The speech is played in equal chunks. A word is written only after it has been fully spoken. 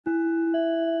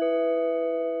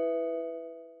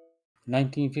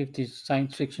1950s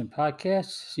Science Fiction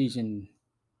Podcast, Season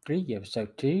 3,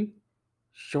 Episode 2,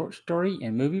 Short Story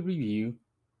and Movie Review,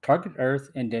 Target Earth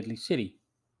and Deadly City.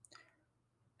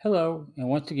 Hello, and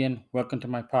once again, welcome to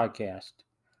my podcast.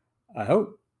 I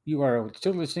hope you are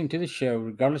still listening to the show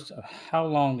regardless of how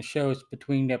long the show is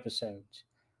between episodes.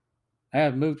 I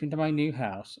have moved into my new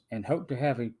house and hope to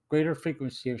have a greater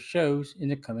frequency of shows in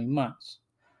the coming months.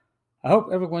 I hope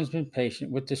everyone's been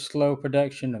patient with the slow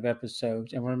production of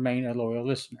episodes and will remain a loyal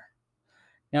listener.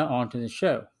 Now on to the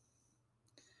show.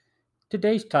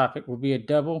 Today's topic will be a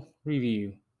double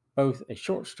review, both a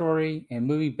short story and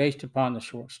movie based upon the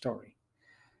short story.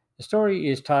 The story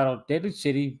is titled Deadly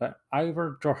City by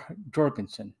Ivor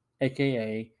Jorgensen,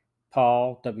 aka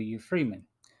Paul W. Freeman.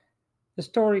 The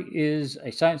story is a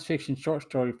science fiction short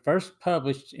story first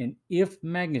published in If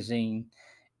magazine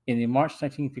in the March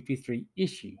 1953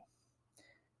 issue.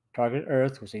 Target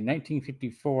Earth was a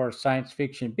 1954 science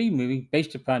fiction B movie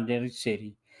based upon Deadly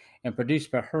City and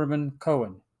produced by Herman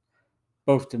Cohen.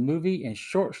 Both the movie and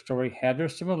short story have their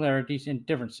similarities and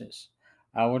differences.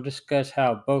 I will discuss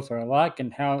how both are alike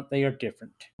and how they are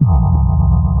different.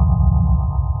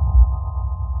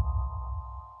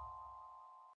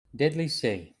 Deadly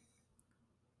City.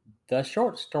 The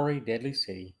short story Deadly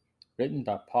City, written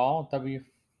by Paul W.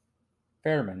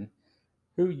 Fairman,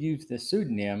 who used the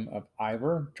pseudonym of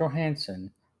Ivor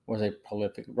Johansen, was a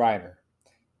prolific writer.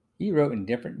 He wrote in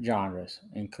different genres,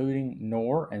 including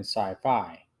noir and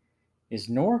sci-fi. His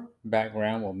noir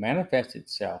background will manifest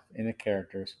itself in the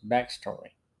character's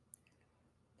backstory.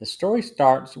 The story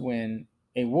starts when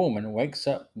a woman wakes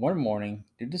up one morning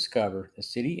to discover the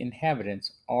city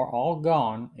inhabitants are all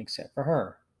gone except for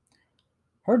her.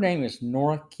 Her name is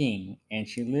Nora King, and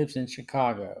she lives in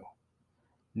Chicago.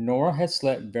 Nora had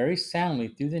slept very soundly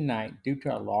through the night due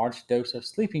to a large dose of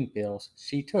sleeping pills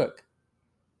she took.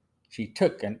 She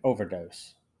took an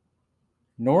overdose.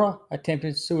 Nora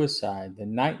attempted suicide the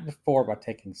night before by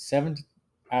taking 7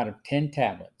 out of 10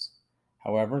 tablets.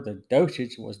 However, the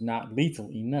dosage was not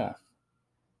lethal enough.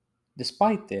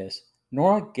 Despite this,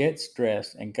 Nora gets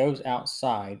dressed and goes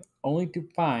outside, only to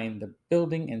find the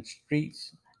building and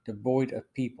streets devoid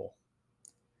of people.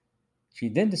 She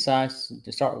then decides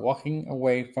to start walking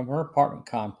away from her apartment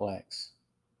complex.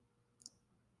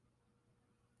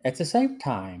 At the same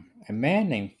time, a man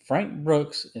named Frank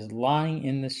Brooks is lying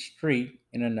in the street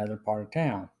in another part of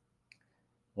town.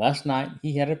 Last night,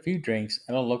 he had a few drinks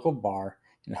at a local bar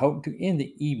and hoped to end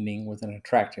the evening with an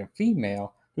attractive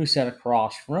female who sat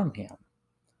across from him.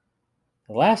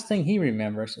 The last thing he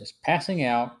remembers is passing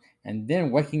out and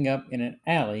then waking up in an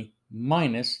alley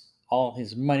minus all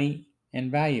his money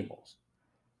and valuables.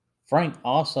 Frank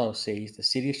also sees the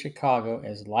city of Chicago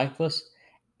as lifeless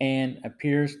and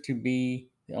appears to be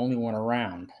the only one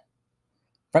around.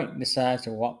 Frank decides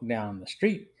to walk down the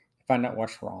street to find out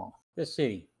what's wrong. The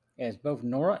city. As both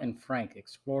Nora and Frank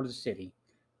explore the city,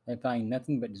 they find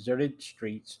nothing but deserted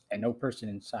streets and no person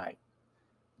in sight.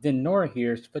 Then Nora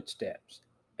hears footsteps,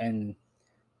 and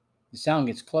the sound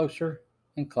gets closer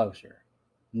and closer.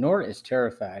 Nora is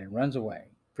terrified and runs away,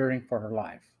 fearing for her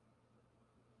life.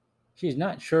 She is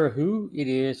not sure who it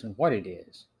is and what it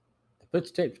is. The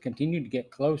footsteps continue to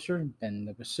get closer, then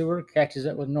the pursuer catches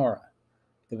up with Nora.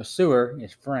 The pursuer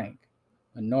is Frank,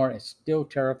 but Nora is still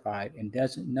terrified and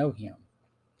doesn't know him.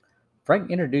 Frank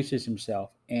introduces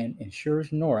himself and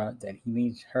assures Nora that he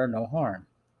means her no harm.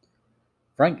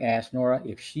 Frank asks Nora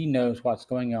if she knows what's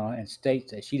going on and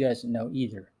states that she doesn't know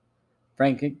either.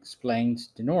 Frank explains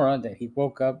to Nora that he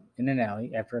woke up in an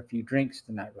alley after a few drinks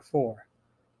the night before.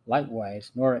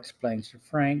 Likewise, Nora explains to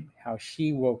Frank how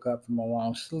she woke up from a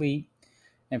long sleep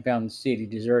and found the city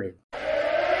deserted.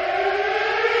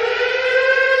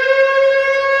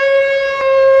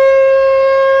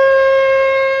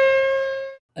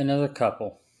 Another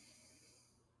couple.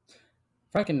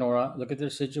 Frank and Nora look at their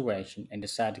situation and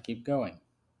decide to keep going.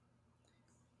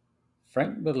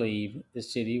 Frank believed the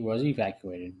city was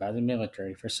evacuated by the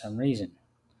military for some reason,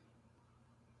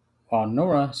 while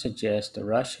Nora suggests the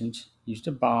Russians used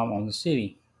a bomb on the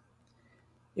city.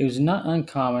 It was not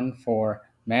uncommon for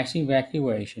mass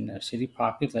evacuation of city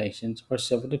populations or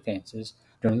civil defenses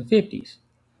during the 50s.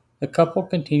 The couple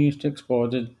continues to explore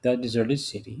the deserted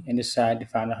city and decide to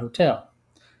find a hotel.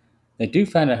 They do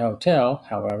find a hotel,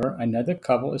 however, another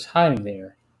couple is hiding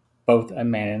there, both a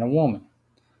man and a woman.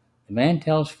 The man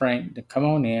tells Frank to come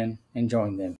on in and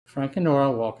join them. Frank and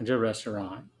Nora walk into a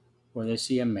restaurant where they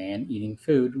see a man eating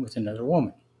food with another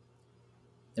woman.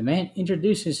 The man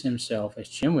introduces himself as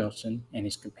Jim Wilson and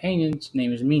his companion's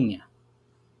name is Mina.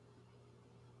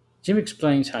 Jim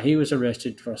explains how he was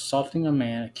arrested for assaulting a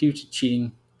man accused of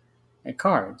cheating at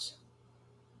cards.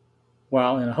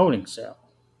 while in a holding cell.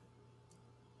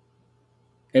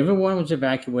 Everyone was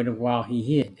evacuated while he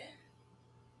hid.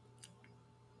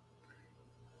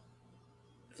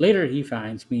 Later, he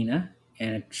finds Mina,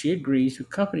 and she agrees to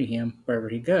accompany him wherever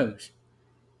he goes.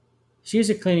 She is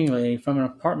a cleaning lady from an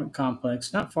apartment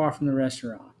complex not far from the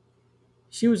restaurant.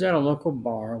 She was at a local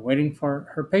bar waiting for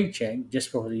her paycheck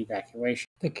just before the evacuation.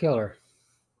 The killer.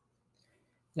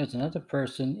 There's another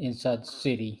person inside the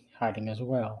city hiding as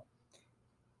well.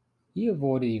 He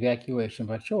avoided evacuation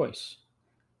by choice.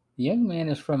 The young man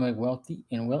is from a wealthy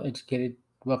and well-educated,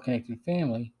 well-connected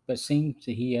family, but seems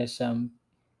that he has some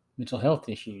mental health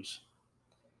issues.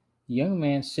 The young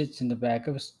man sits in the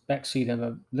back seat of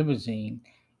a limousine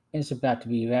and is about to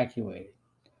be evacuated.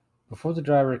 Before the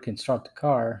driver can start the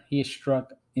car, he is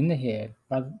struck in the head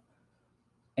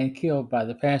and killed by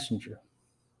the passenger.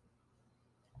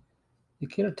 The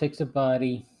killer takes the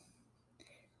body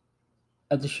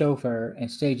of the chauffeur and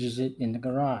stages it in the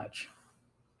garage.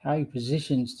 How he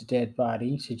positions the dead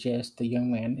body suggests the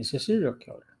young man is a serial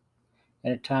killer,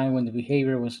 at a time when the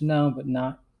behavior was known but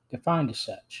not defined as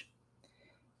such.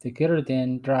 The killer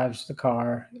then drives the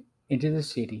car into the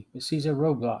city but sees a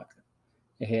roadblock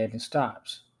ahead and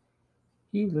stops.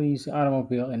 He leaves the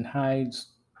automobile and hides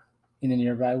in the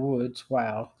nearby woods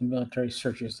while the military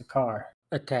searches the car.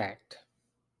 Attacked.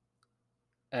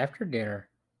 After dinner,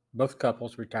 both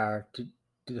couples retire to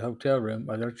the hotel room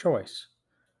of their choice.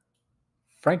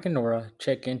 Frank and Nora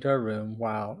check into a room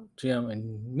while Jim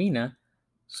and Mina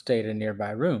stay at a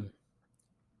nearby room.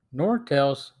 Nora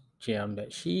tells Jim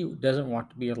that she doesn't want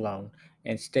to be alone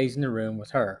and stays in the room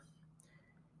with her.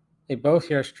 They both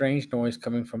hear a strange noise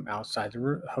coming from outside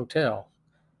the hotel.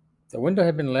 The window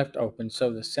had been left open,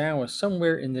 so the sound was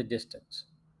somewhere in the distance.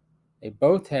 They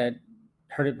both had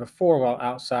heard it before while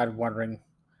outside wandering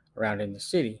around in the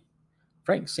city.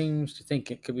 Frank seems to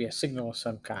think it could be a signal of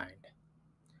some kind.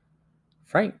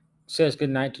 Frank says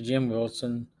goodnight to Jim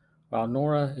Wilson while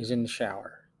Nora is in the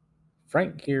shower.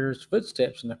 Frank hears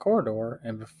footsteps in the corridor,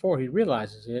 and before he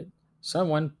realizes it,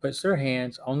 someone puts their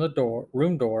hands on the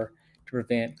room door to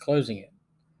prevent closing it.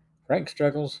 Frank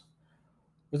struggles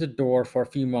with the door for a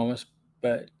few moments,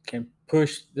 but can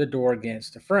push the door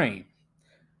against the frame,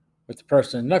 with the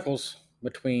person knuckles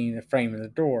between the frame and the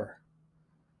door.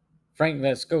 Frank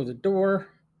lets go of the door,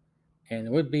 and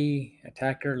the would-be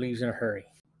attacker leaves in a hurry.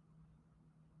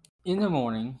 In the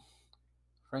morning,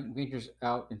 Frank ventures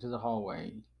out into the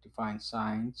hallway to find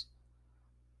signs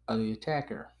of the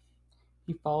attacker.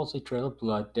 He follows a trail of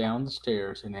blood down the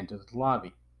stairs and into the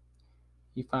lobby.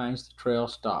 He finds the trail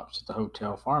stops at the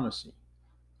hotel pharmacy.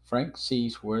 Frank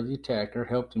sees where the attacker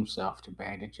helped himself to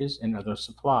bandages and other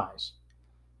supplies.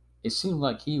 It seemed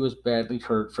like he was badly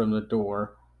hurt from the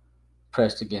door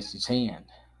pressed against his hand.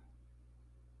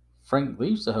 Frank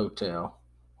leaves the hotel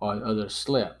while the others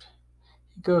slept.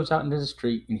 He goes out into the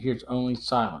street and hears only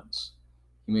silence.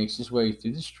 He makes his way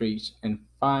through the streets and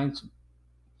finds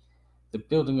the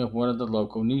building of one of the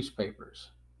local newspapers.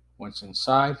 Once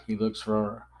inside, he looks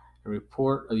for a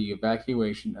report of the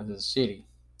evacuation of the city.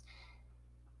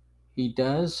 He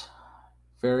does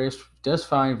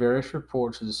find various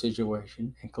reports of the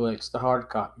situation and collects the hard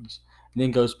copies, and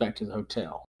then goes back to the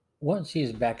hotel. Once he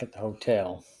is back at the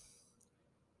hotel,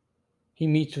 he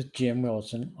meets with Jim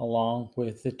Wilson along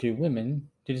with the two women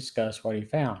to discuss what he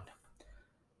found.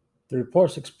 The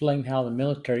reports explain how the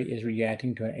military is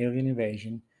reacting to an alien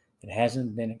invasion that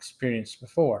hasn't been experienced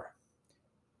before.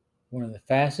 One of the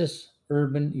fastest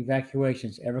urban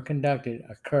evacuations ever conducted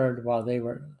occurred while they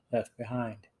were left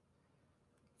behind.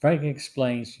 Frank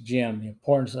explains to Jim the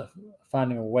importance of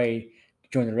finding a way to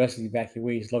join the rest of the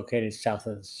evacuees located south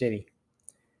of the city.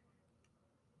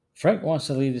 Frank wants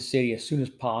to leave the city as soon as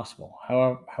possible.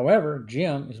 However,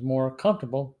 Jim is more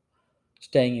comfortable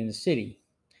staying in the city.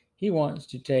 He wants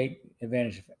to take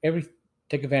advantage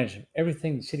of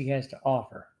everything the city has to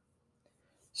offer,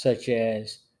 such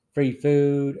as free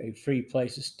food, a free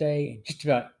place to stay, and just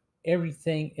about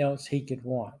everything else he could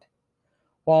want.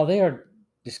 While they are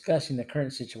discussing the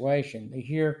current situation, they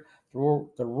hear the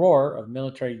roar of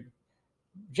military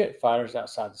jet fighters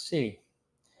outside the city.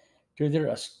 To their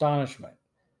astonishment,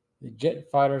 the jet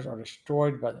fighters are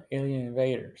destroyed by the alien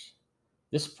invaders.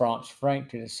 This prompts Frank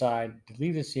to decide to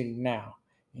leave the city now,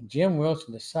 and Jim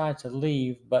Wilson decides to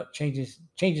leave but changes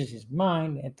his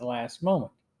mind at the last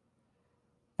moment.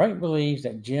 Frank believes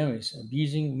that Jim is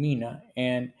abusing Mina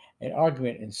and an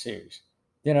argument ensues,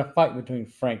 then a fight between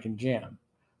Frank and Jim.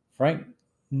 Frank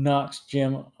knocks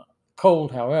Jim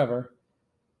cold, however.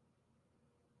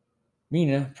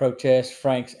 Mina protests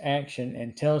Frank's action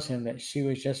and tells him that she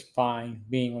was just fine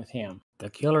being with him. The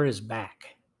killer is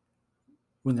back.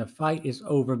 When the fight is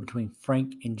over between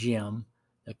Frank and Jim,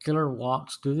 the killer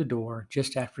walks through the door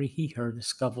just after he heard the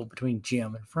scuffle between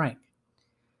Jim and Frank.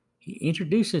 He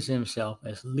introduces himself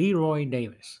as Leroy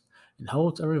Davis and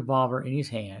holds a revolver in his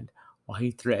hand while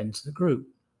he threatens the group.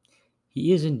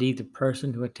 He is indeed the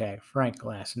person who attacked Frank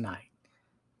last night.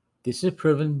 This is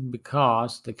proven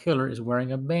because the killer is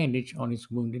wearing a bandage on his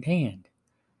wounded hand.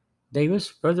 Davis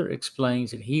further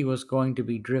explains that he was going to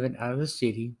be driven out of the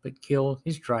city but killed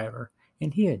his driver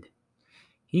and hid.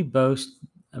 He boasts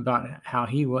about how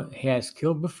he has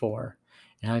killed before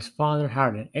and how his father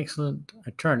hired an excellent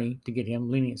attorney to get him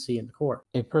leniency in the court.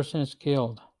 A person is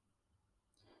killed.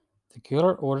 The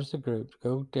killer orders the group to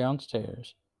go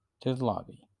downstairs to the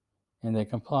lobby, and they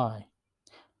comply.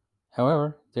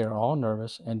 However, they are all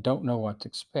nervous and don't know what to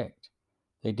expect.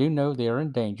 They do know they are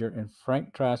in danger, and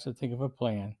Frank tries to think of a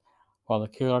plan while the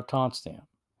killer taunts them.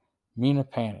 Mina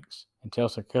panics and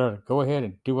tells the killer to go ahead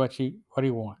and do what he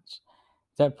wants.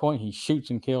 At that point, he shoots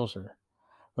and kills her.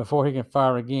 Before he can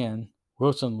fire again,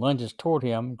 Wilson lunges toward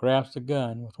him, grabs the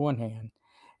gun with one hand,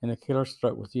 and the killer's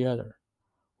throat with the other.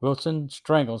 Wilson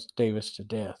strangles Davis to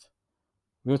death.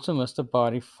 Wilson lets the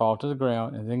body fall to the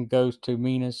ground and then goes to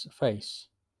Mina's face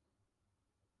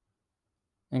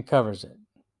and covers it.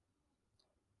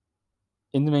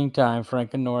 In the meantime,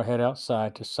 Frank and Nora head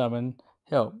outside to summon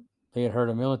help. They had heard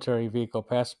a military vehicle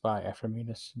pass by after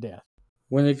Mina's death.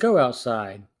 When they go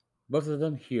outside, both of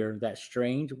them hear that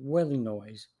strange wailing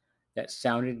noise that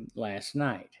sounded last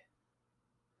night.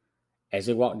 As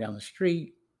they walk down the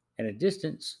street, at a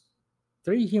distance,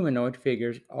 three humanoid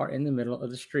figures are in the middle of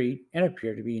the street and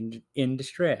appear to be in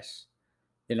distress.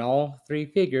 Then all three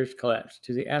figures collapse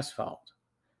to the asphalt.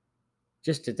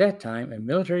 Just at that time, a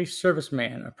military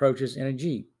serviceman approaches in a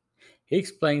jeep. He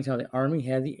explains how the Army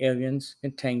had the aliens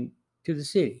contained to the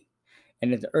city,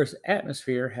 and that the Earth's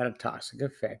atmosphere had a toxic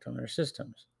effect on their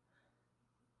systems.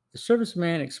 The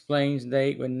serviceman explains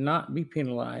they would not be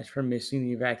penalized for missing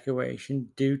the evacuation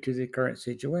due to the current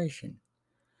situation.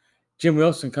 Jim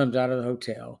Wilson comes out of the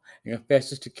hotel and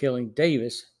confesses to killing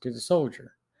Davis to the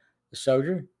soldier. The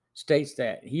soldier states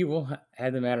that he will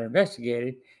have the matter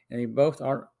investigated, and they both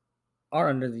are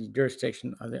under the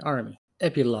jurisdiction of the Army.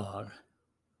 Epilogue.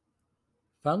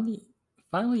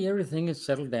 Finally, everything is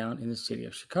settled down in the city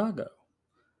of Chicago.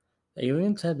 The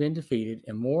aliens have been defeated,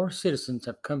 and more citizens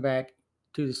have come back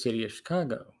to the city of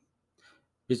Chicago.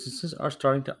 Businesses are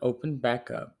starting to open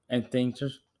back up, and things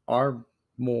are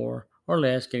more or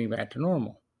less getting back to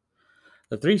normal.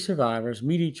 The three survivors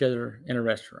meet each other in a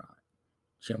restaurant.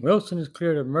 Jim Wilson is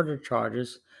cleared of murder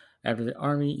charges after the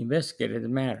Army investigated the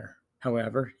matter.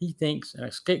 However, he thinks an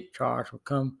escape charge will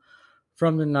come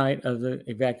from the night of the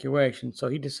evacuation, so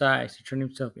he decides to turn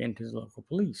himself in to the local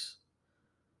police.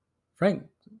 Frank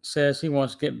says he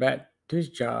wants to get back to his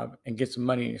job and get some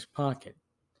money in his pocket.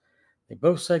 They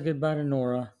both say goodbye to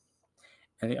Nora,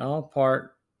 and they all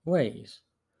part ways.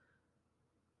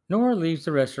 Nora leaves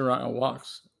the restaurant and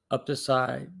walks up the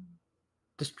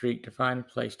street to find a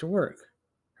place to work,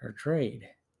 her trade.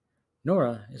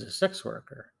 Nora is a sex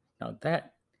worker. Now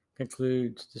that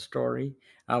concludes the story.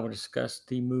 I will discuss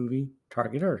the movie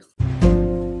Target Earth.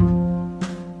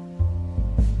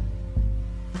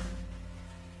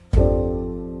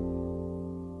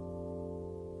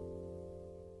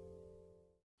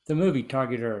 The movie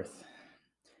Target Earth.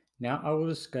 Now I will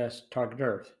discuss Target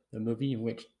Earth, the movie in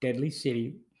which Deadly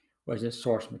City was the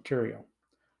source material.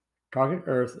 Target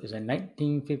Earth is a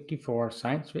 1954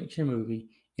 science fiction movie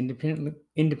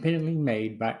independently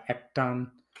made by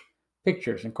Acton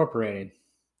Pictures Incorporated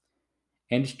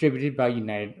and distributed by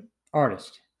United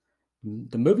Artists.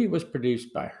 The movie was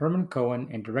produced by Herman Cohen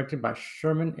and directed by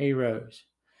Sherman A. Rose.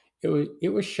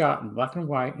 It was shot in black and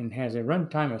white and has a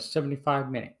runtime of 75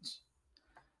 minutes.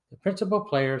 The principal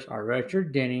players are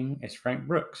Richard Denning as Frank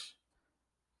Brooks,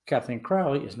 Kathleen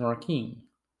Crowley as Nora King,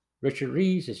 Richard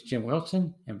Reeves as Jim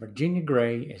Wilson, and Virginia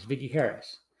Gray as Vicki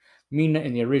Harris, Mina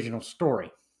in the original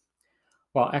story,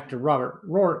 while actor Robert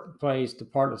Rourke plays the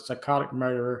part of psychotic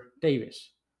murderer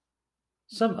Davis.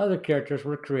 Some other characters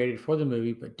were created for the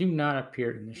movie but do not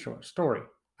appear in the short story.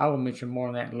 I will mention more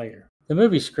on that later. The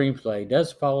movie screenplay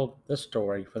does follow the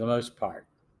story for the most part.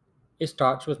 It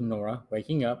starts with Nora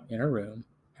waking up in her room.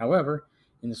 However,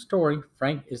 in the story,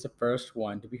 Frank is the first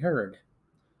one to be heard.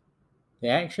 The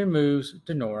action moves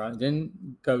to Nora,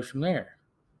 then goes from there.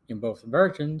 In both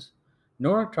versions,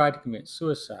 Nora tried to commit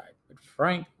suicide, but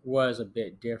Frank was a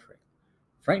bit different.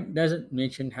 Frank doesn't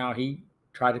mention how he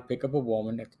tried to pick up a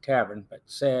woman at the tavern, but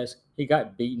says he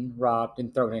got beaten, robbed,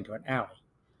 and thrown into an alley.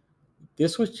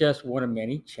 This was just one of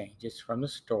many changes from the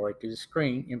story to the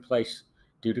screen in place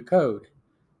due to code.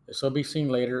 This will be seen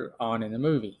later on in the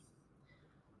movie.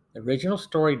 The original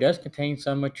story does contain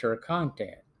some mature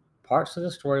content. Parts of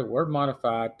the story were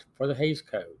modified for the Hays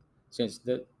Code,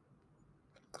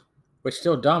 which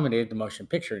still dominated the motion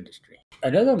picture industry.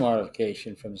 Another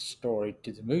modification from the story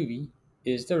to the movie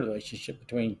is the relationship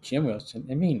between Jim Wilson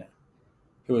and Mina,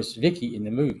 who was Vicky in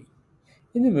the movie.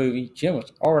 In the movie, Jim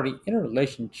was already in a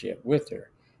relationship with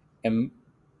her, and,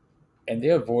 and they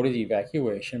avoided the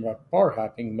evacuation by bar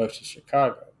hopping most of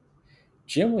Chicago.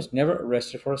 Jim was never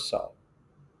arrested for assault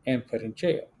and put in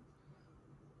jail,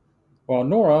 while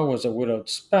Nora was a widowed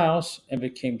spouse and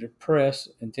became depressed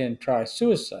and then tried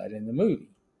suicide in the movie.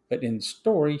 But in the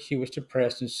story, she was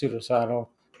depressed and suicidal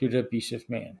due to abusive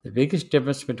men. The biggest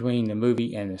difference between the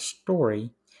movie and the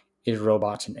story is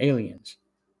robots and aliens.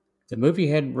 The movie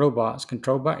had robots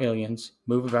controlled by aliens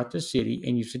move about the city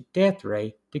and use a death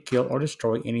ray to kill or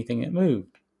destroy anything that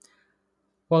moved.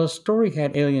 While the story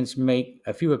had aliens make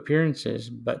a few appearances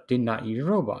but did not use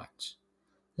robots.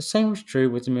 The same was true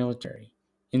with the military.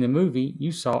 In the movie,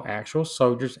 you saw actual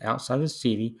soldiers outside the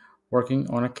city working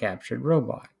on a captured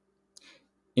robot.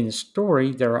 In the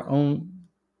story, they're only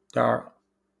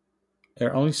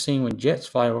seen when jets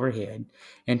fly overhead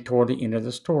and toward the end of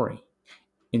the story.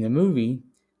 In the movie,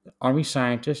 the Army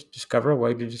scientists discover a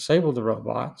way to disable the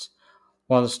robots,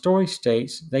 while the story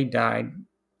states they died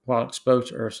while exposed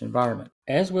to Earth's environment.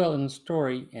 As well in the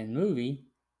story and movie,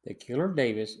 the killer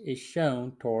Davis is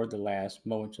shown toward the last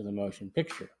moments of the motion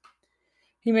picture.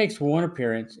 He makes one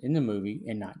appearance in the movie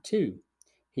and not two.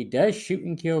 He does shoot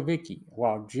and kill Vicky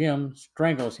while Jim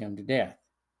strangles him to death.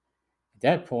 At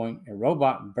that point, a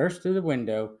robot bursts through the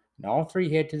window and all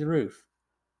three head to the roof.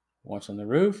 Once on the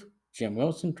roof, Jim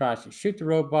Wilson tries to shoot the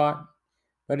robot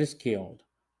but is killed.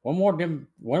 One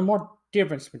more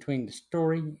difference between the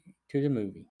story to the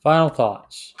movie. Final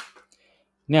thoughts.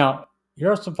 Now,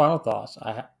 here are some final thoughts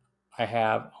I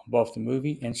have on both the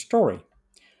movie and story.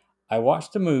 I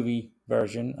watched the movie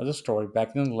version of the story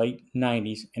back in the late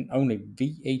 90s and owned a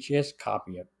VHS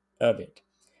copy of it.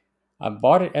 I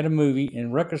bought it at a movie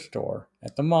and record store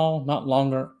at the mall not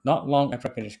long after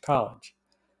I finished college.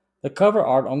 The cover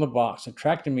art on the box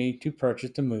attracted me to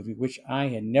purchase the movie, which I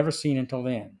had never seen until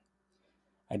then.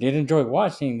 I did enjoy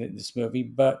watching this movie,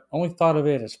 but only thought of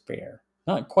it as fair.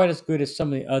 Not quite as good as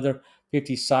some of the other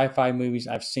 50 sci-fi movies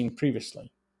I've seen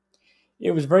previously.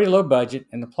 It was very low budget,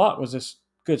 and the plot was a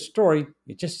good story.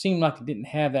 It just seemed like it didn't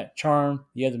have that charm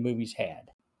the other movies had.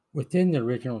 Within the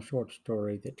original short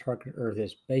story that Target Earth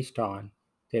is based on,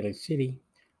 Daly City,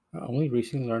 I only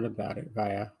recently learned about it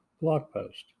via blog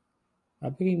post. I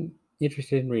became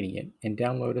interested in reading it and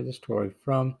downloaded the story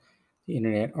from the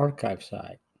Internet Archive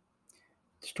site.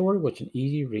 The story was an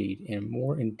easy read and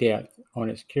more in-depth on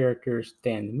its characters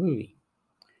than the movie.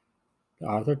 The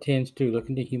author tends to look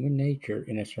into human nature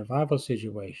in a survival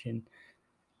situation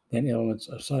than elements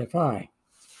of sci-fi.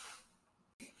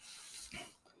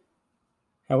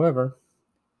 However,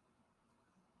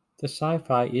 the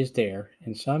sci-fi is there,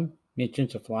 and some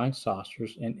mentions of flying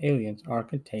saucers and aliens are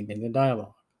contained in the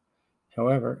dialogue.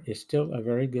 However, it's still a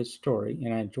very good story,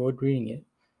 and I enjoyed reading it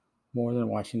more than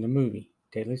watching the movie.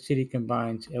 Daly City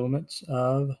combines elements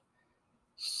of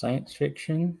science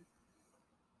fiction,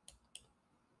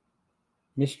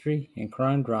 mystery, and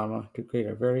crime drama to create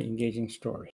a very engaging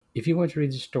story. If you want to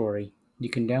read the story, you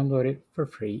can download it for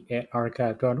free at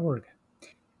archive.org.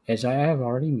 As I have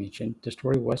already mentioned, the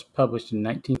story was published in the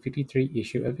 1953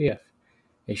 issue of If,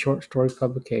 a short story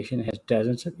publication that has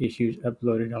dozens of issues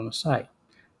uploaded on the site.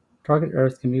 Target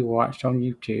Earth can be watched on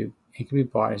YouTube and can be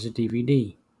bought as a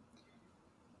DVD.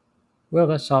 Well,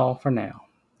 that's all for now.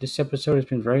 This episode has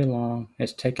been very long and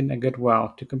has taken a good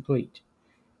while to complete.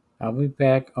 I'll be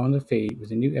back on the feed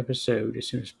with a new episode as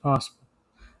soon as possible.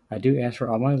 I do ask for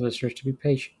all my listeners to be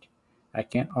patient. I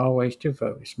can't always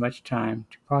devote as much time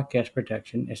to podcast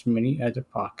production as many other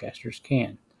podcasters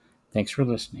can. Thanks for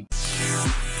listening.